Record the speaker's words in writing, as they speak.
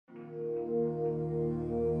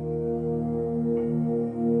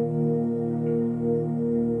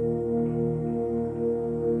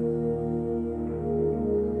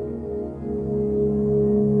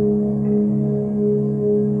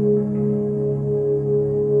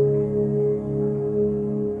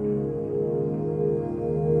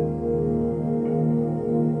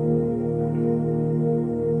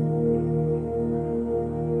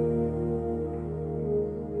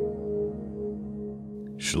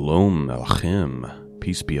Shalom Alchem,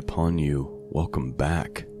 peace be upon you. Welcome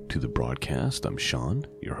back to the broadcast. I'm Sean,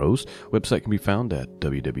 your host. Website can be found at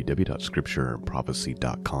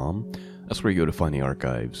www.scriptureandprophecy.com. That's where you go to find the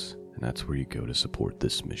archives, and that's where you go to support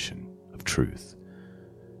this mission of truth.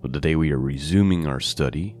 Well, today we are resuming our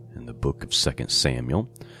study in the book of 2 Samuel.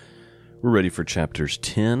 We're ready for chapters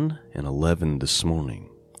 10 and 11 this morning.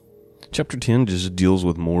 Chapter 10 just deals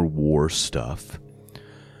with more war stuff.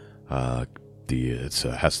 It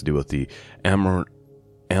has to do with the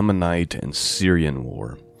Ammonite and Syrian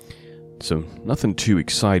war. So nothing too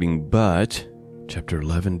exciting, but chapter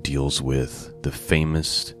 11 deals with the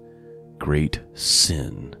famous great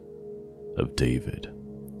sin of David,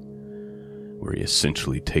 where he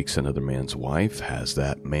essentially takes another man's wife, has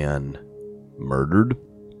that man murdered,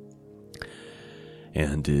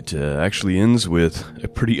 and it actually ends with a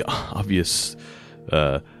pretty obvious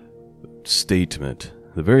statement.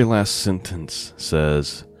 The very last sentence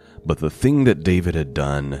says, "But the thing that David had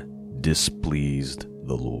done displeased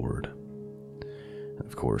the Lord." And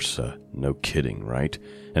of course, no kidding, right?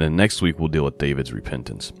 And then next week we'll deal with David's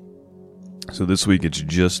repentance. So this week it's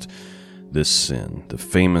just this sin, the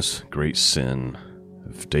famous great sin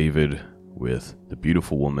of David with the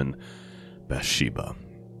beautiful woman Bathsheba.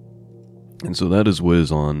 And so that is what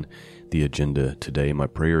is on the agenda today. My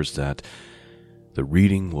prayer is that the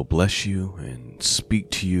reading will bless you and speak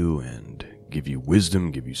to you and give you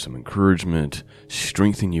wisdom, give you some encouragement,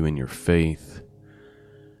 strengthen you in your faith.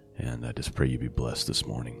 And I just pray you be blessed this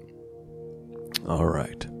morning. All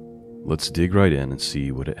right, let's dig right in and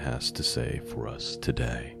see what it has to say for us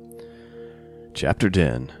today. Chapter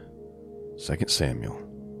 10, 2 Samuel,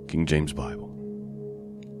 King James Bible.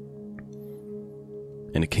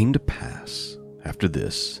 And it came to pass after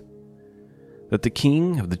this, that the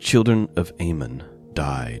king of the children of Ammon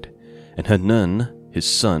died, and Hanun his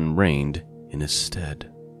son reigned in his stead.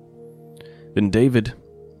 Then David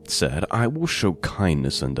said, "I will show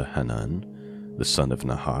kindness unto Hanun, the son of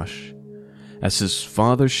Nahash, as his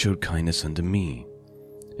father showed kindness unto me."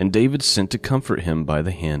 And David sent to comfort him by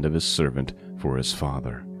the hand of his servant for his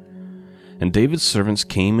father. And David's servants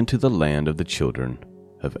came into the land of the children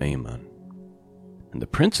of Ammon. And the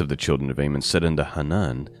prince of the children of Ammon said unto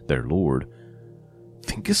Hanun, their lord,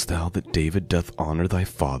 "Thinkest thou that David doth honor thy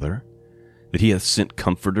father, that he hath sent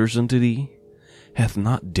comforters unto thee? Hath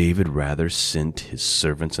not David rather sent his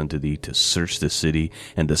servants unto thee to search the city,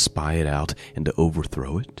 and to spy it out, and to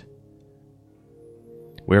overthrow it?"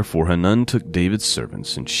 Wherefore Hanun took David's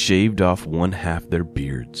servants, and shaved off one half their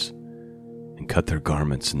beards, and cut their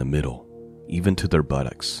garments in the middle, even to their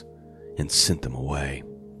buttocks, and sent them away.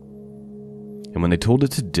 And when they told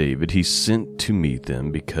it to David, he sent to meet them,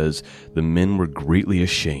 because the men were greatly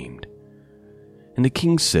ashamed. And the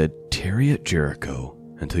king said, "Tarry at Jericho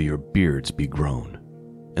until your beards be grown,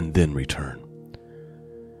 and then return."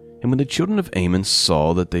 And when the children of Ammon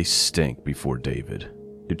saw that they stank before David,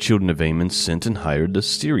 the children of Ammon sent and hired the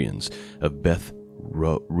Syrians of Beth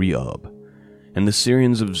Rehob, and the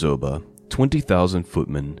Syrians of Zobah, 20,000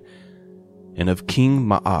 footmen, and of King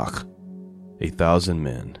Maach 1,000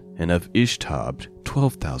 men, and of Ishtab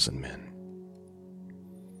 12,000 men.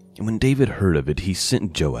 And when David heard of it, he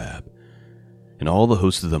sent Joab, and all the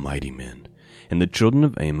host of the mighty men. And the children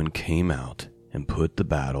of Ammon came out, and put the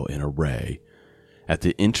battle in array at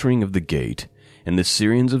the entering of the gate. And the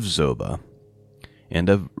Syrians of Zobah, and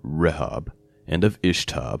of Rehob, and of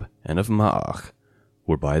Ishtab, and of Maach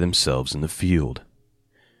were by themselves in the field.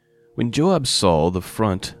 When Joab saw the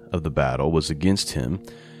front of the battle was against him,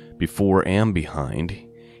 before and behind,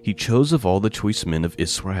 he chose of all the choice men of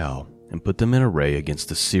Israel, and put them in array against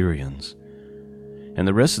the Syrians. And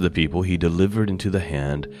the rest of the people he delivered into the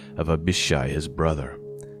hand of Abishai his brother,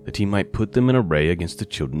 that he might put them in array against the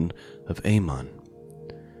children of Ammon.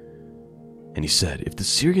 And he said, "If the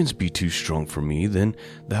Syrians be too strong for me, then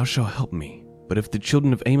thou shalt help me. But if the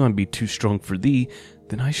children of Ammon be too strong for thee,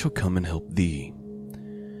 then I shall come and help thee.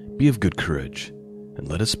 Be of good courage, and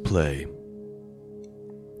let us play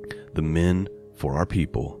the men for our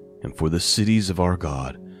people, and for the cities of our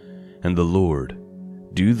God, and the Lord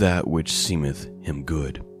do that which seemeth him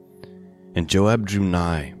good." And Joab drew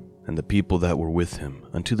nigh, and the people that were with him,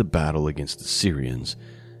 unto the battle against the Syrians,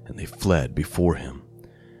 and they fled before him.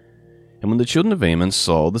 And when the children of Ammon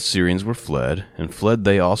saw the Syrians were fled, and fled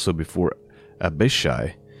they also before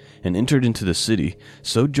Abishai, and entered into the city,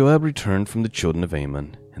 so Joab returned from the children of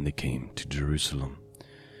Ammon, and they came to Jerusalem.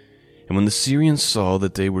 And when the Syrians saw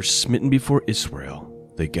that they were smitten before Israel,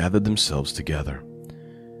 they gathered themselves together.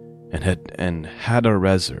 And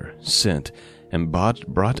Hadarezer sent and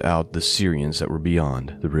brought out the Syrians that were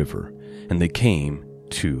beyond the river, and they came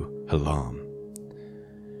to Halam.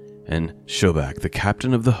 and Shobach, the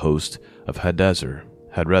captain of the host of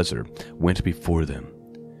Hadrezer, went before them.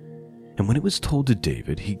 And when it was told to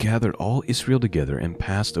David, he gathered all Israel together and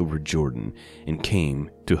passed over Jordan and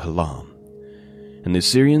came to Halam. And the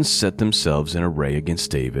Assyrians set themselves in array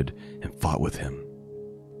against David and fought with him.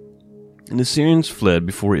 And the Assyrians fled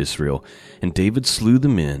before Israel, and David slew the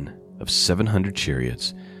men of 700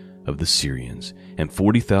 chariots of the Syrians and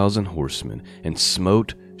 40,000 horsemen, and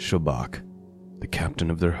smote Shobach, the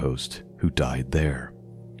captain of their host, who died there.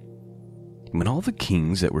 When all the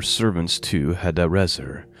kings that were servants to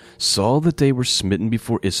Hadrezer saw that they were smitten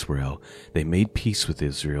before Israel, they made peace with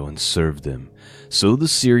Israel and served them. So the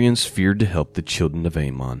Syrians feared to help the children of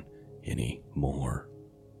Ammon any more.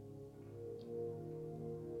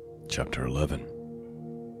 Chapter 11.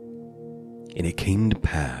 And it came to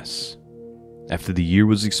pass, after the year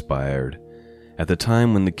was expired, at the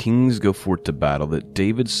time when the kings go forth to battle, that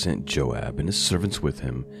David sent Joab and his servants with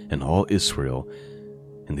him and all Israel,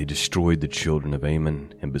 and they destroyed the children of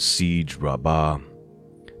Ammon and besieged Rabbah.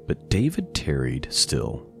 But David tarried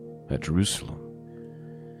still at Jerusalem.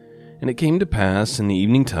 And it came to pass in the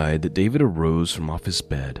eveningtide that David arose from off his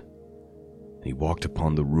bed, and he walked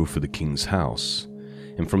upon the roof of the king's house.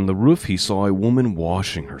 And from the roof he saw a woman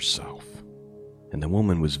washing herself, and the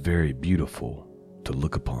woman was very beautiful to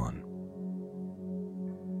look upon.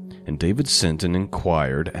 And David sent and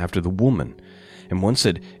inquired after the woman. And one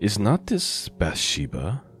said, Is not this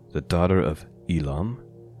Bathsheba, the daughter of Elam,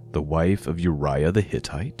 the wife of Uriah the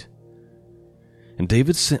Hittite? And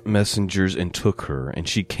David sent messengers and took her, and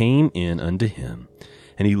she came in unto him,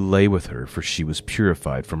 and he lay with her, for she was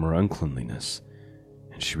purified from her uncleanliness,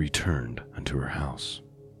 and she returned unto her house.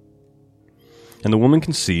 And the woman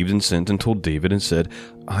conceived and sent and told David and said,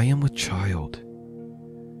 I am with child.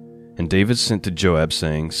 And David sent to Joab,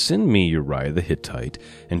 saying, Send me Uriah the Hittite.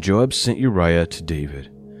 And Joab sent Uriah to David.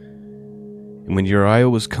 And when Uriah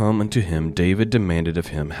was come unto him, David demanded of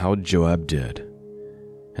him how Joab did,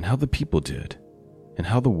 and how the people did, and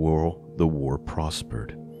how the war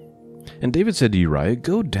prospered. And David said to Uriah,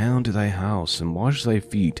 Go down to thy house, and wash thy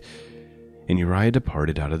feet. And Uriah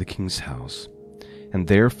departed out of the king's house, and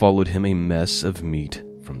there followed him a mess of meat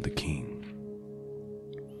from the king.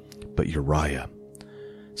 But Uriah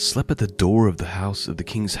slept at the door of the house of the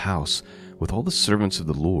king's house with all the servants of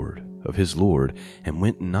the Lord, of his Lord, and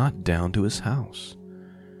went not down to his house.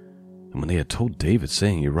 And when they had told David,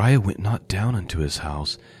 saying, Uriah went not down unto his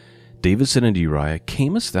house, David said unto Uriah,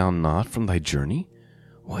 Camest thou not from thy journey?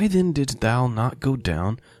 Why then didst thou not go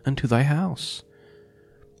down unto thy house?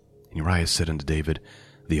 And Uriah said unto David,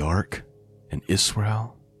 The ark, and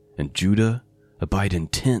Israel, and Judah abide in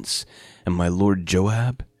tents, and my lord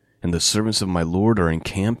Joab, and the servants of my lord are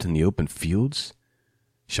encamped in the open fields.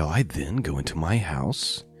 Shall I then go into my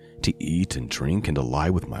house, to eat and drink, and to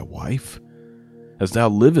lie with my wife? As thou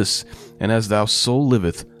livest, and as thou soul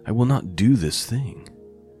liveth, I will not do this thing.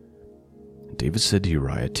 And David said to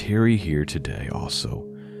Uriah, Tarry here today also,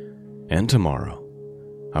 and tomorrow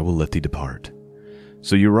I will let thee depart.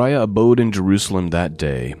 So Uriah abode in Jerusalem that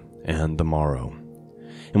day and the morrow.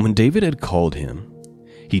 And when David had called him,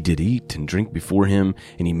 he did eat and drink before him,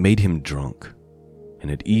 and he made him drunk. And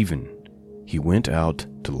at even he went out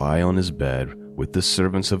to lie on his bed with the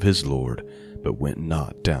servants of his lord, but went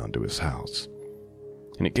not down to his house.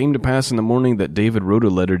 And it came to pass in the morning that David wrote a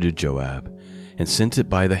letter to Joab, and sent it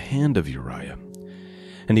by the hand of Uriah.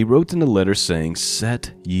 And he wrote in the letter, saying,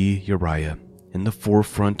 Set ye Uriah in the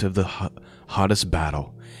forefront of the hottest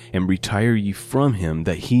battle, and retire ye from him,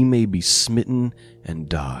 that he may be smitten and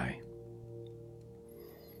die.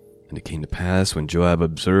 And it came to pass, when Joab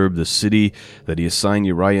observed the city, that he assigned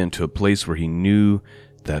Uriah into a place where he knew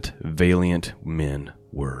that valiant men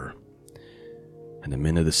were. And the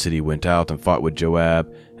men of the city went out and fought with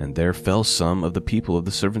Joab, and there fell some of the people of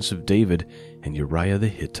the servants of David, and Uriah the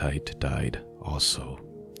Hittite died also.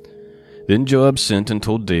 Then Joab sent and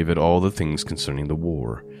told David all the things concerning the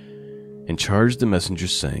war, and charged the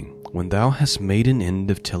messengers, saying, When thou hast made an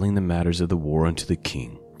end of telling the matters of the war unto the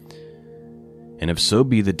king, and if so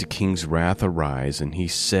be that the king's wrath arise, and he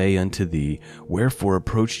say unto thee, Wherefore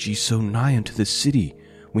approached ye so nigh unto the city,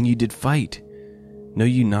 when ye did fight? Know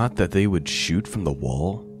ye not that they would shoot from the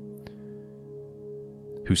wall?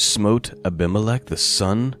 Who smote Abimelech the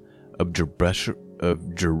son of Jerubbesheth?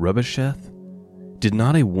 Did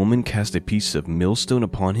not a woman cast a piece of millstone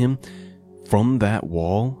upon him from that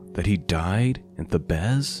wall, that he died in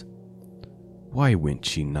Thebez? Why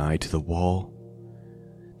went ye nigh to the wall?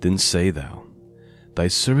 Then say thou, Thy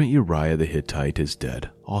servant Uriah the Hittite is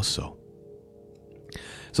dead also.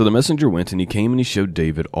 So the messenger went, and he came and he showed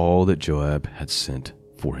David all that Joab had sent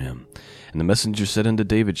for him. And the messenger said unto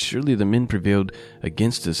David, Surely the men prevailed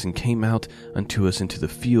against us, and came out unto us into the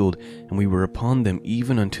field, and we were upon them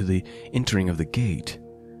even unto the entering of the gate.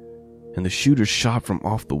 And the shooters shot from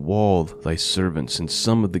off the wall thy servants, and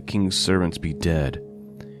some of the king's servants be dead.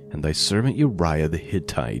 And thy servant Uriah the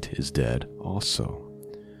Hittite is dead also.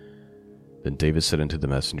 Then David said unto the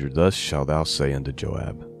messenger, Thus shalt thou say unto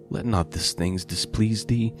Joab, Let not these things displease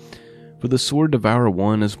thee, for the sword devour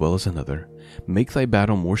one as well as another. Make thy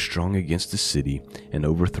battle more strong against the city, and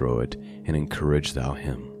overthrow it, and encourage thou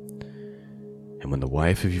him. And when the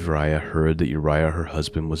wife of Uriah heard that Uriah her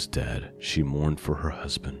husband was dead, she mourned for her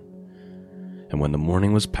husband. And when the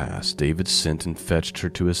morning was past, David sent and fetched her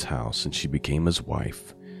to his house, and she became his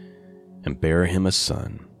wife, and bare him a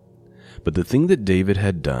son. But the thing that David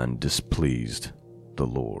had done displeased the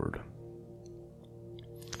Lord.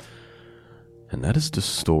 And that is the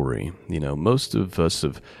story. Most of us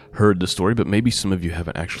have heard the story, but maybe some of you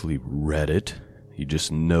haven't actually read it. You just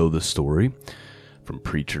know the story from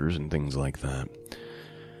preachers and things like that.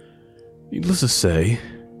 Needless to say,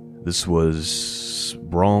 this was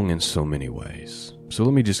wrong in so many ways. So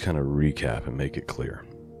let me just kind of recap and make it clear.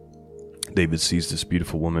 David sees this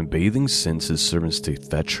beautiful woman bathing, sends his servants to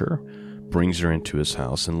fetch her, brings her into his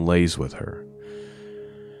house, and lays with her.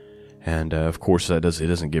 And of course, it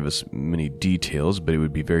doesn't give us many details, but it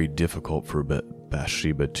would be very difficult for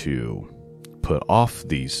Bathsheba to put off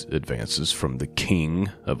these advances from the king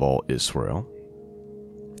of all Israel.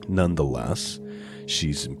 Nonetheless,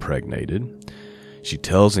 she's impregnated. She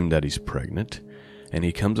tells him that he's pregnant, and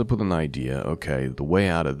he comes up with an idea. Okay, the way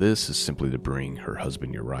out of this is simply to bring her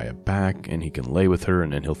husband Uriah back, and he can lay with her,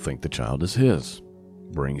 and then he'll think the child is his.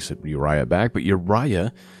 Brings Uriah back, but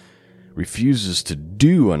Uriah refuses to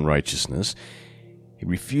do unrighteousness. He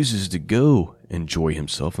refuses to go enjoy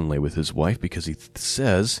himself and lay with his wife because he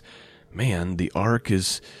says, man, the ark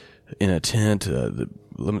is in a tent.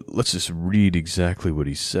 Let's just read exactly what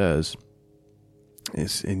he says.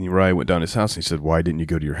 And Uriah went down to his house, and he said, why didn't you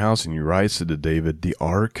go to your house? And Uriah said to David, the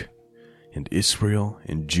ark and Israel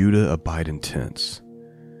and Judah abide in tents.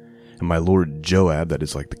 And my lord Joab, that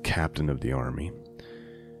is like the captain of the army,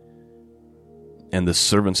 and the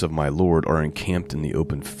servants of my lord are encamped in the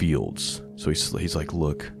open fields. So he's like,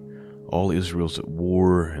 look, all Israel's at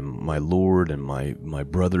war, and my lord and my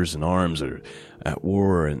brothers in arms are at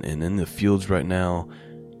war and in the fields right now.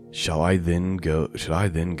 Should I then go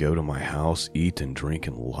to my house, eat and drink,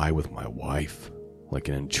 and lie with my wife, and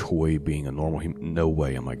enjoy being a normal human? No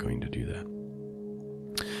way am I going to do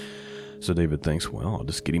that. So David thinks, well, I'll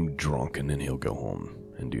just get him drunk, and then he'll go home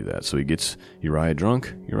and do that. So he gets Uriah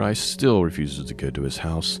drunk. Uriah still refuses to go to his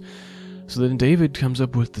house. So then David comes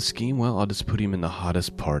up with the scheme, well, I'll just put him in the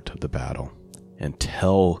hottest part of the battle and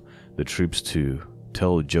tell the troops to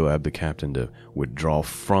tell Joab, the captain, to withdraw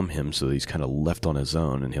from him so that he's kind of left on his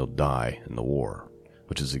own and he'll die in the war,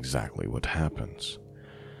 which is exactly what happens.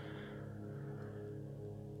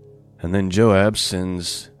 And then Joab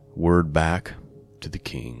sends word back to the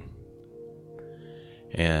king.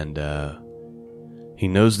 And he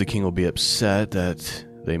knows the king will be upset that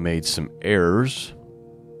they made some errors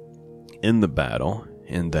in the battle,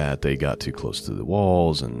 in that they got too close to the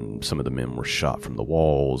walls, and some of the men were shot from the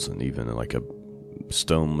walls, and even like a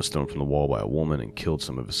stone was thrown from the wall by a woman and killed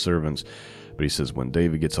some of his servants. But he says, when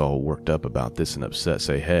David gets all worked up about this and upset,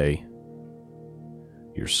 say, hey,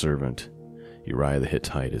 your servant Uriah the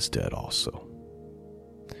Hittite is dead also.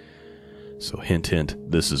 So hint,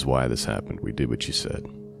 hint, this is why this happened. We did what you said.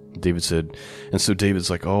 David said, and so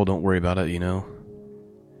David's like, oh, don't worry about it,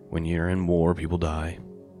 when you're in war, people die.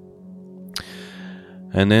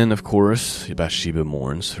 And then, of course, Bathsheba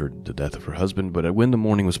mourns the death of her husband, but when the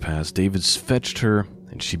morning was past, David fetched her,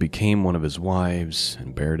 and she became one of his wives,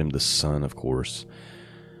 and bare him the son, of course.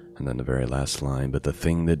 And then the very last line, but the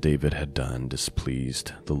thing that David had done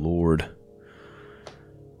displeased the Lord,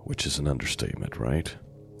 which is an understatement, right?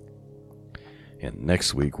 And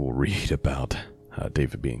next week we'll read about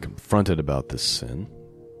David being confronted about this sin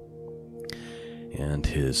and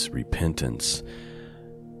his repentance.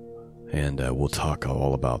 And we'll talk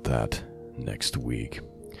all about that next week.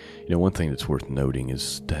 One thing that's worth noting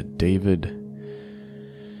is that David,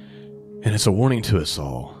 and it's a warning to us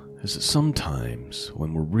all, is that sometimes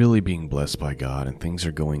when we're really being blessed by God and things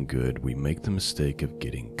are going good, we make the mistake of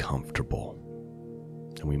getting comfortable.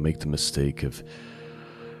 And we make the mistake of,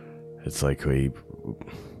 it's like we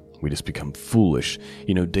just become foolish.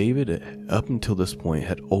 David, up until this point,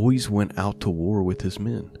 had always went out to war with his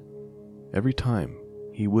men. Every time.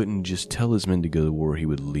 He wouldn't just tell his men to go to war, he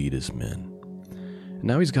would lead his men. And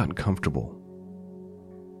now he's gotten comfortable.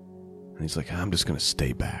 And he's like, I'm just going to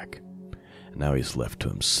stay back. And now he's left to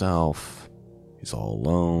himself. He's all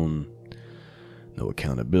alone. No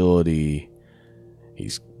accountability.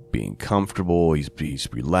 He's being comfortable. He's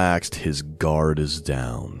relaxed. His guard is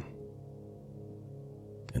down.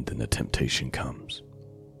 And then the temptation comes.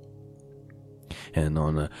 And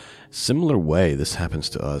on a similar way, this happens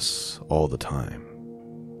to us all the time.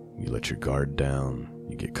 You let your guard down.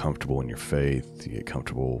 You get comfortable in your faith. You get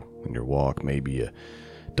comfortable in your walk. Maybe you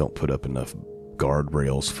don't put up enough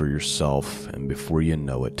guardrails for yourself. And before you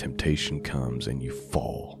know it, temptation comes and you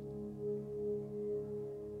fall.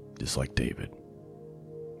 Just like David.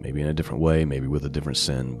 Maybe in a different way, maybe with a different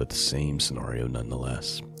sin, but the same scenario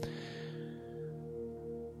nonetheless.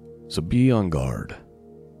 So be on guard.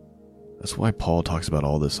 That's why Paul talks about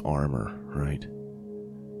all this armor, right?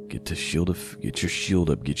 Get your shield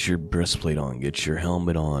up, get your breastplate on, get your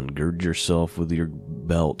helmet on, gird yourself with your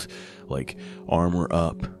belt, like armor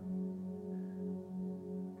up.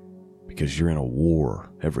 Because you're in a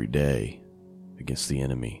war every day against the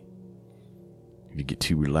enemy. If you get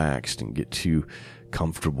too relaxed and get too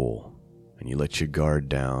comfortable and you let your guard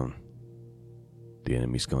down, the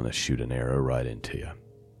enemy's going to shoot an arrow right into you.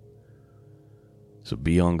 So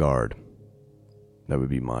be on guard. That would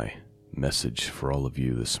be my message for all of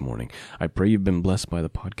you this morning. I pray you've been blessed by the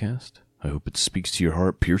podcast. I hope it speaks to your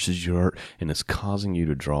heart, pierces your heart, and is causing you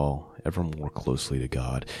to draw ever more closely to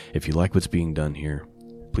God. If you like what's being done here,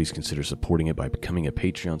 please consider supporting it by becoming a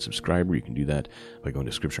Patreon subscriber. You can do that by going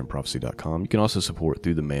to scriptureandprophecy.com. You can also support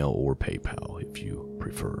through the mail or PayPal if you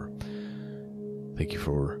prefer. Thank you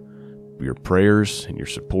for your prayers and your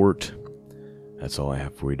support. That's all I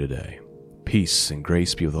have for you today. Peace and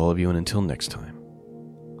grace be with all of you, and until next time,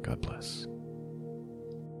 God bless.